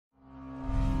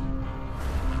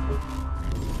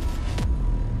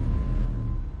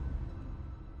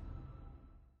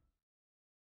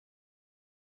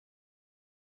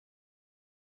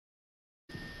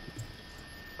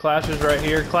Clash is right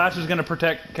here. Clash is gonna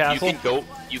protect castle.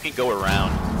 You can go around.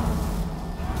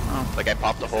 Oh. Like I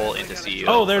popped a hole into CEO.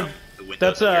 Oh, there. The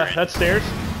That's stairs.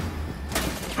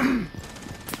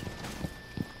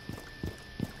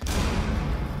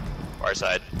 Far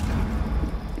side.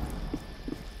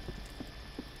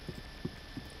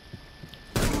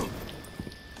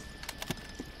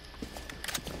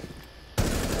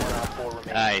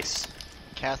 Nice.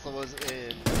 Castle was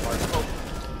in.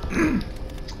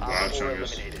 Wow,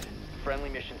 Chungus. Eliminated. Friendly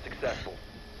mission successful.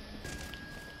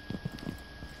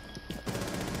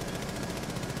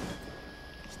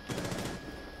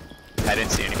 I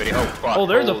didn't see anybody. Oh, fuck. Oh,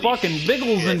 there's a Holy fucking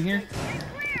Biggles shit. in here.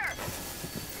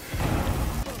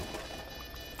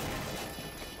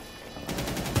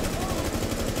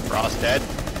 Frost dead.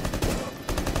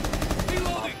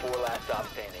 Op 4 last stop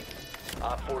standing.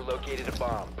 Op 4 located a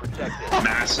bomb. Protect it.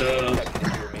 Massive. Protect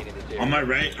it to remain in this area. On my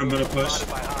right, I'm gonna push.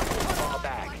 Spotted by hostiles. Fall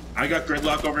back. I got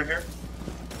gridlock over here.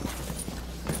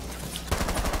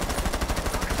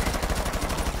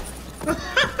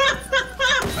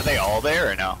 Are they all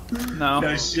there or no? No. No,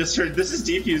 it's just heard. This is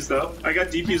defuse though. I got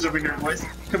defuse over here, boys.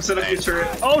 Come set up your turret.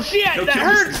 Oh shit! No, That kill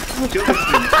hurts. this thing. Kill this thing.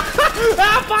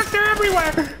 Ah, fuck! They're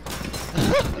everywhere.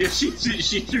 Yeah,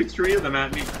 she threw 3 of them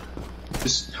at me.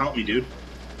 Just help me, dude.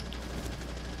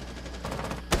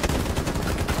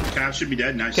 Cav should be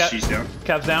dead. Nice, she's down.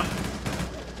 Cav's down.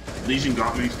 Legion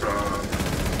got me from.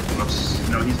 Oops.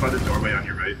 No, he's by the doorway on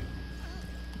your right.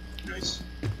 Nice.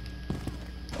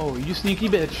 Oh, you sneaky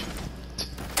bitch.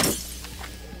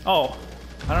 Oh,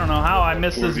 I don't know how I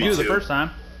missed this view the 4v2. first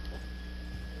time.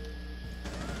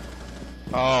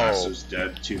 Oh. Masso's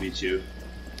dead. 2v2.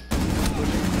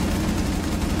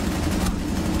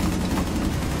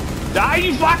 Die,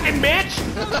 you fucking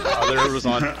bitch! Other was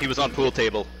on. He was on pool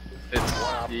table. It's.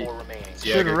 One Op 4 remaining.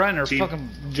 Should have run her Team, fucking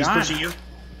he's giant. pushing you.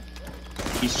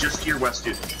 He's just to your west,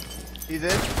 dude. He's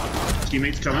in.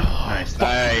 Teammates coming. Nice.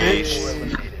 Nice. 4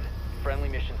 eliminated. Friendly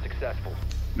mission successful.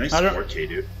 Nice I don't- 4K,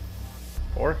 dude.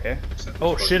 4K.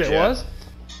 Oh shit, it Yeah. was?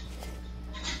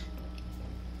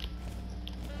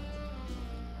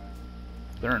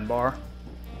 They're in bar.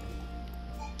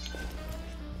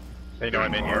 They know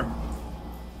I'm in here.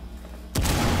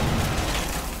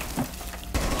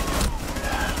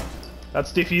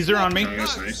 That's diffuser on me.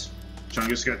 Chungus, nice.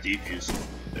 Chungus got defused.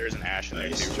 There's an Ash in there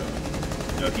Nice. too.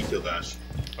 No, he killed Ash.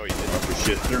 Oh, you did. Oh, for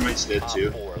shit. Thermite's dead Op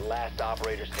too. 4 last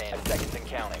operator standing. Seconds and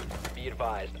counting. Be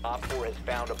advised, Op 4 has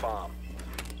found a bomb.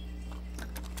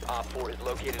 Op 4 has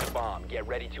located a bomb. Get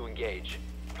ready to engage.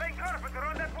 Play carpet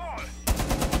around that wall.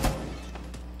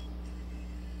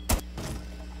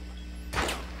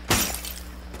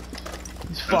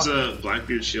 He's That's fucking. a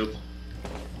Blackbeard shield.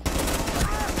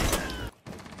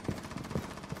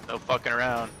 No fucking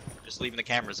around. Just leaving the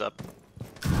cameras up.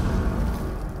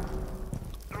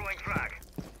 Throwing frag.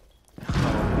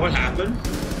 What happened?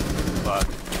 Fuck.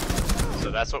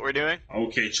 So that's what we're doing?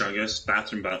 Okay, Chungus.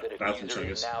 Bathroom The bathroom diffuser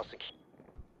is Chungus. now secure.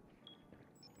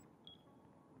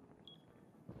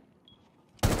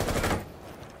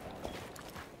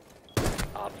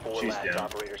 Op 4 She's last down.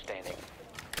 operator standing.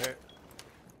 Okay.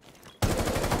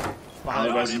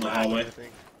 Otherwise in the hallway. I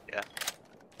think. Yeah.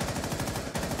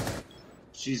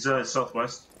 She's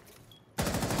southwest.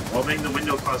 Opening the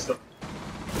window, Clazda.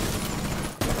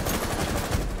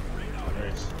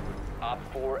 Nice. Op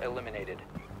 4 eliminated.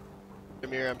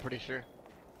 Amir, I'm pretty sure.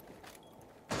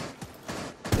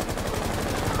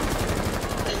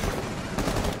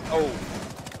 Oh.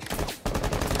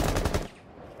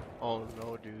 Oh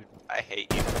no, dude. I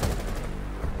hate you.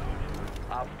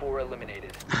 Op 4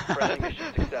 eliminated. Friendly mission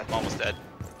I'm successful. almost dead.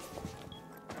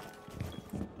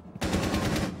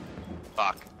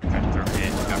 Fuck. Tried to throw me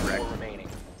in. Got 4 wrecked. remaining.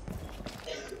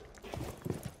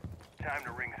 Time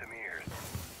to ring some ears.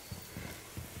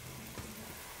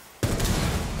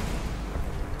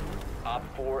 Op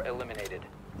 4 eliminated.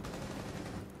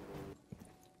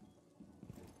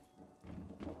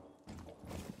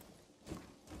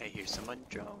 I hear someone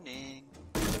droning.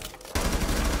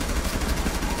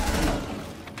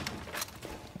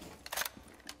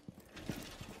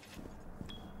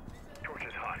 Torch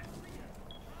is hot.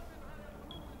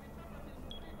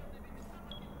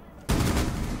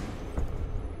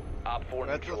 Op 4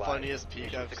 That's the neutralized. funniest peek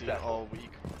Mission I've seen successful. all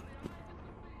week.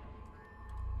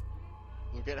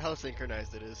 Look at how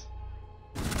synchronized it is.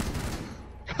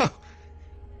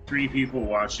 3 people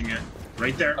watching it.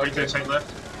 Right there, right there, tight left.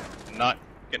 Not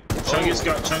getting.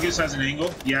 Chungus has an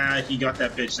angle. Yeah, he got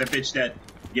that bitch. That bitch dead.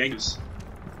 Yikes.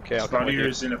 Okay, I'll come with you.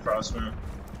 Spotier's in a frost room.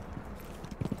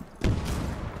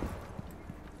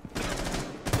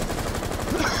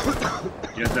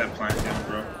 Get that plant down,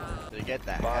 bro. They get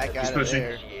that Bomb heck has out been of pushing.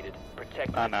 there. initiated.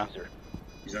 Protect I the know. diffuser.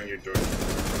 He's on your door.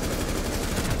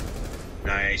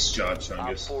 Nice job, Op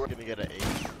Chungus. 4 Gonna get an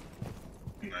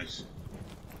 8. Nice.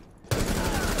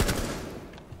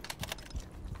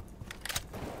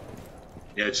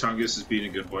 Yeah, Chungus is being a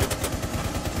good boy.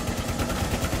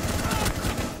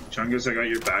 Chungus, I got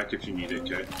your back if you need it,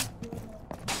 okay?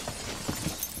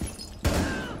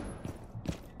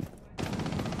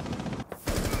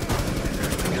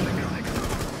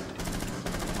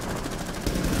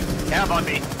 Cab on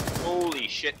me. Holy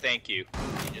shit, thank you.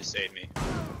 You just saved me.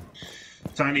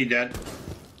 Tiny dead.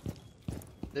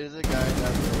 There's a guy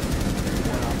that's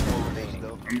one off the remaining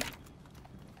still.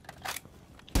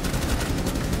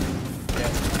 Yeah,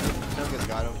 Chungus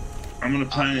got him. I'm gonna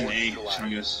plan an A,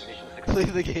 Chungus. Mission Play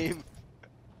success. the game.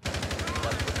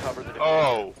 Must recover the diffuser.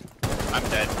 Oh, I'm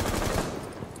dead.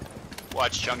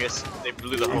 Watch, Chungus. They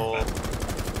blew the hole.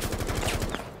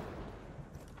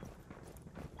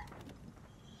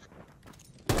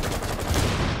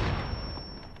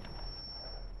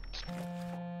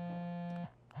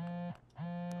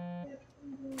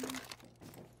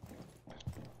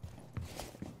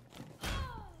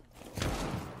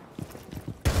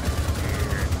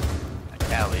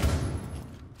 Alley.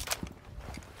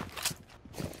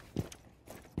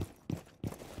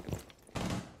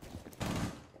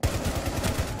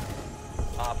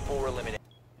 Op 4 eliminated.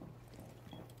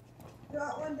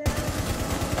 Got one down.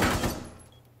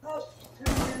 Oh,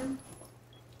 turn down.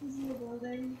 He's in the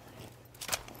building.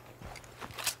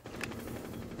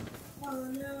 Oh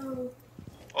no.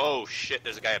 Oh shit,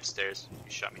 there's a guy upstairs.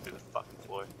 He shot me through the fucking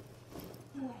floor.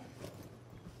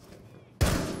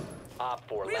 Op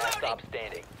 4 last stop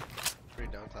standing. 3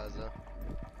 down, Clazda.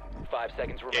 5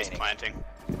 seconds Yeah, he's remaining. planting.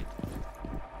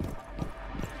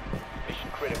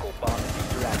 Mission critical. Bomb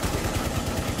diffuser activated.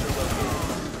 Diffuser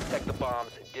located. Protect the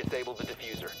bombs. Disable the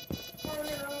diffuser. Oh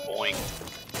no. Boing.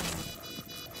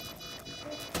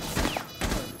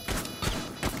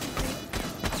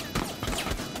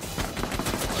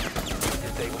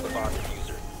 Disable the bomb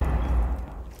diffuser.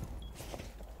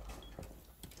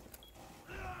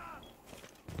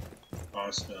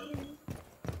 Awesome.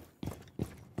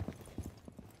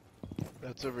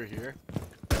 That's over here.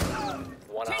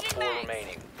 One Op 4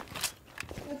 remaining.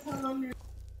 That's how long they're.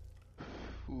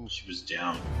 Ooh. She was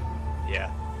down.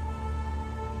 Yeah.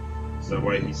 Is that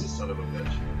why he's a son of a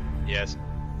bitch? Yes.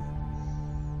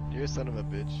 You're a son of a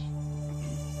bitch.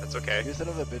 That's okay. You're a son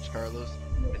of a bitch, Carlos.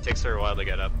 It takes her a while to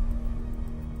get up.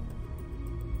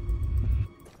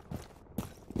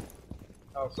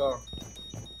 Oh, so.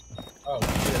 Oh,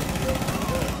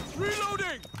 shit.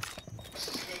 Reloading!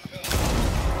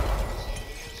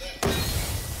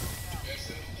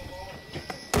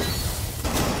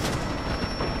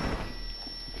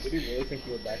 Did he really think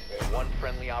you were back there? One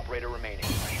friendly operator remaining.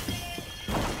 You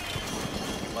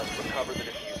must recover the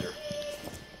diffuser.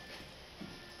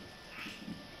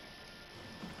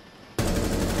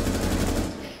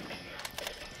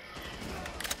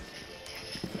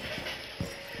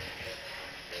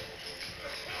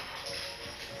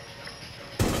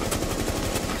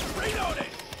 Reloading!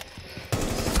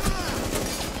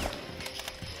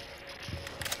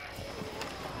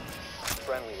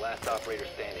 Friendly last operator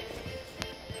standing.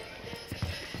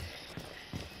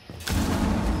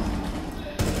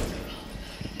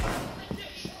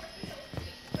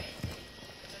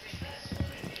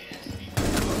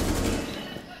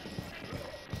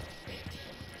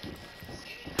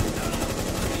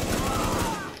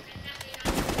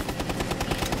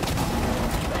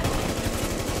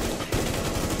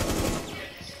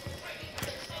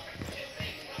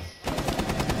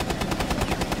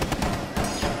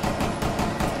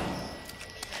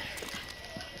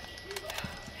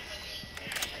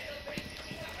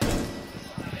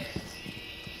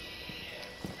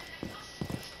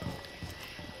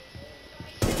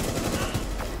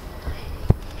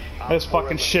 I just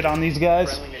fucking shit on these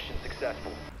guys. Friendly mission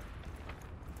successful.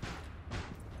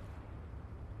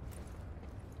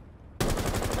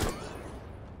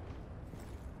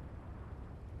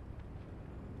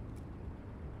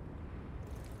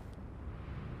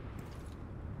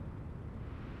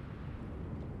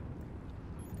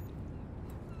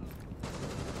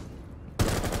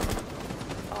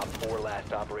 Op 4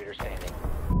 last operator standing.